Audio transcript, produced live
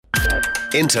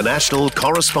international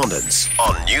correspondence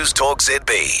on News Talk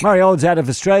ZB. Murray Olds out of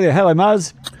Australia. Hello,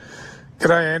 Muzz.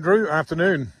 G'day, Andrew.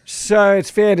 Afternoon. So it's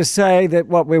fair to say that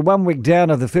we're 1 week down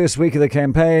of the first week of the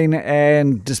campaign,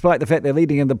 and despite the fact they're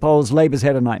leading in the polls, Labor's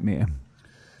had a nightmare.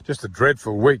 Just a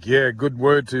dreadful week, yeah. Good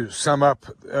word to sum up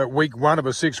week one of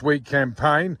a 6-week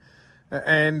campaign.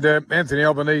 And Anthony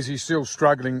Albanese's still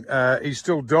struggling. He's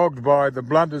still dogged by the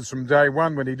blunders from day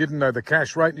one when he didn't know the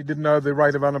cash rate and he didn't know the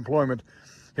rate of unemployment.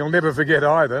 He'll never forget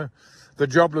either the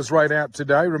jobless rate out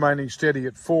today remaining steady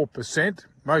at 4%.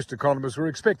 Most economists were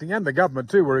expecting, and the government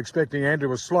too, were expecting,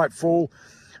 Andrew, a slight fall,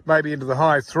 maybe into the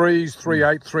high threes,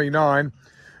 3.8, 3.9.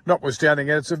 Notwithstanding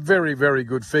it, it's a very, very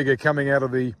good figure coming out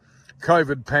of the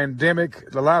COVID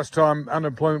pandemic. The last time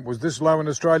unemployment was this low in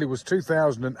Australia was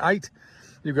 2008.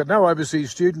 You've got no overseas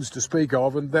students to speak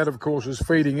of, and that, of course, is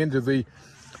feeding into the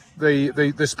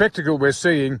spectacle we're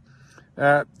seeing.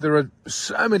 There are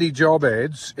so many job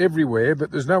ads everywhere,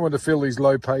 but there's no one to fill these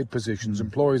low-paid positions.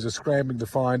 Employers are scrambling to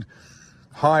find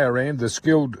higher end, the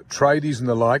skilled tradies and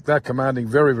the like. They're commanding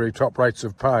very, very top rates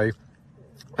of pay.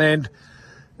 And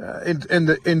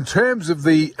in terms of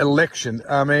the election,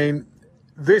 I mean,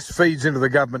 this feeds into the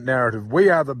government narrative. We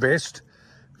are the best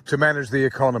to manage the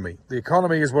economy. The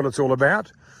economy is what it's all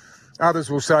about. Others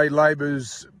will say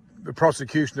Labor's the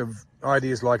prosecution of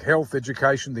ideas like health,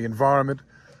 education, the environment,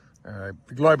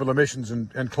 global emissions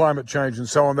and climate change and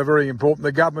so on. They're very important.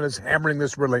 The government is hammering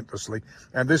this relentlessly.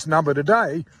 And this number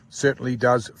today certainly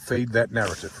does feed that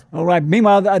narrative. All right.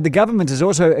 Meanwhile, the government is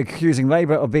also accusing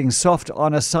Labor of being soft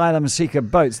on asylum seeker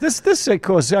boats. This of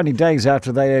course, only days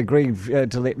after they agreed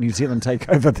to let New Zealand take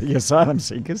over the asylum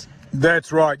seekers.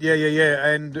 That's right. Yeah.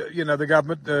 And, the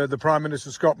government, the Prime Minister,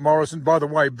 Scott Morrison, by the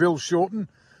way, Bill Shorten,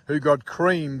 who got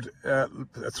creamed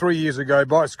 3 years ago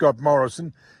by Scott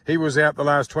Morrison. He was out the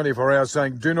last 24 hours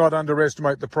saying, do not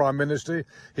underestimate the Prime Minister.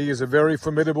 He is a very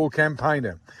formidable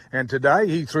campaigner. And today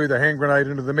he threw the hand grenade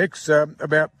into the mix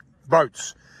about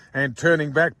boats and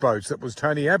turning back boats. That was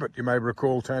Tony Abbott. You may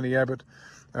recall Tony Abbott.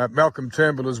 Malcolm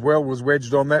Turnbull as well was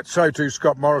wedged on that. So too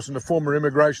Scott Morrison, the former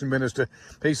immigration minister.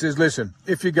 He says, listen,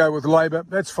 if you go with Labor,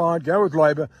 that's fine, go with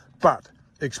Labor, but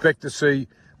expect to see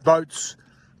boats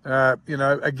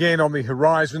again on the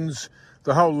horizons.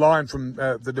 The whole line from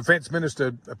the Defence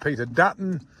Minister, Peter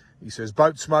Dutton, he says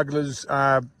boat smugglers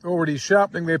are already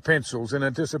sharpening their pencils in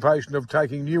anticipation of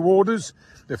taking new orders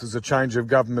if there's a change of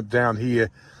government down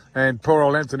here. And poor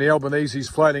old Anthony Albanese's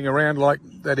floating around like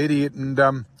that idiot and,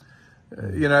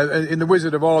 in The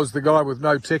Wizard of Oz, the guy with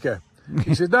no ticker.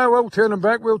 He said, no, we'll turn them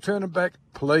back.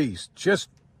 Please, just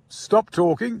stop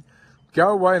talking. Go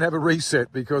away and have a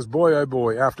reset because, boy, oh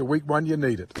boy, after week one, you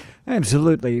need it.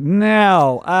 Absolutely.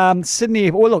 Now, Sydney,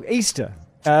 Easter.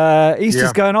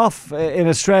 Easter's going off in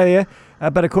Australia,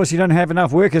 but of course you don't have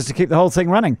enough workers to keep the whole thing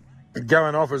running.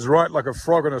 Going off is right like a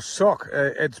frog in a sock.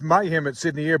 It's mayhem at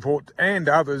Sydney Airport and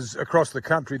others across the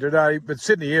country today, but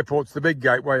Sydney Airport's the big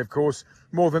gateway, of course.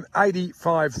 More than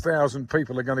 85,000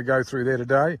 people are going to go through there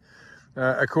today,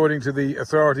 according to the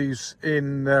authorities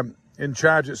in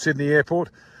charge at Sydney Airport.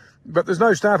 But there's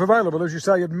no staff available, as you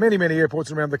say, at many, many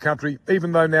airports around the country,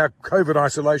 even though now COVID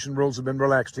isolation rules have been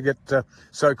relaxed to get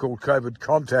so-called COVID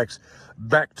contacts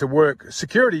back to work.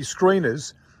 Security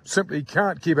screeners simply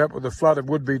can't keep up with the flood of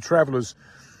would-be travellers.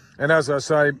 And as I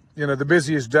say, the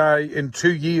busiest day in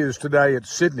 2 years today at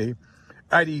Sydney,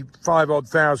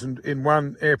 85,000 in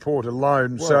one airport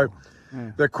alone. Whoa. So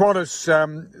the Qantas,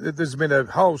 there's been a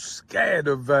whole scad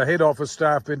of head office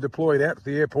staff been deployed out to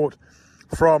the airport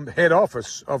from head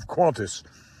office of Qantas.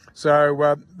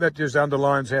 So that just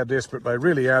underlines how desperate they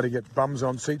really are to get bums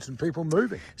on seats and people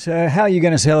moving. So how are you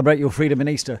going to celebrate your freedom in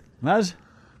Easter, Muzz?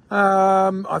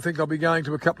 I think I'll be going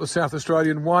to a couple of South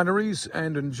Australian wineries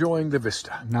and enjoying the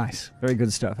vista. Nice. Very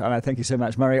good stuff. All right, thank you so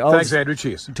much, Murray. Thanks, Andrew.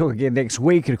 Cheers. We'll talk again next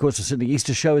week. And, of course, the Sydney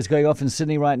Easter Show is going off in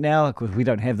Sydney right now. Of course, we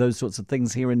don't have those sorts of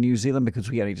things here in New Zealand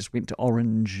because we only just went to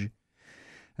Orange.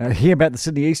 Hear about the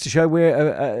Sydney Easter Show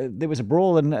where there was a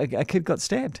brawl and a kid got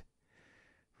stabbed.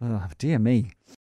 Oh, dear me.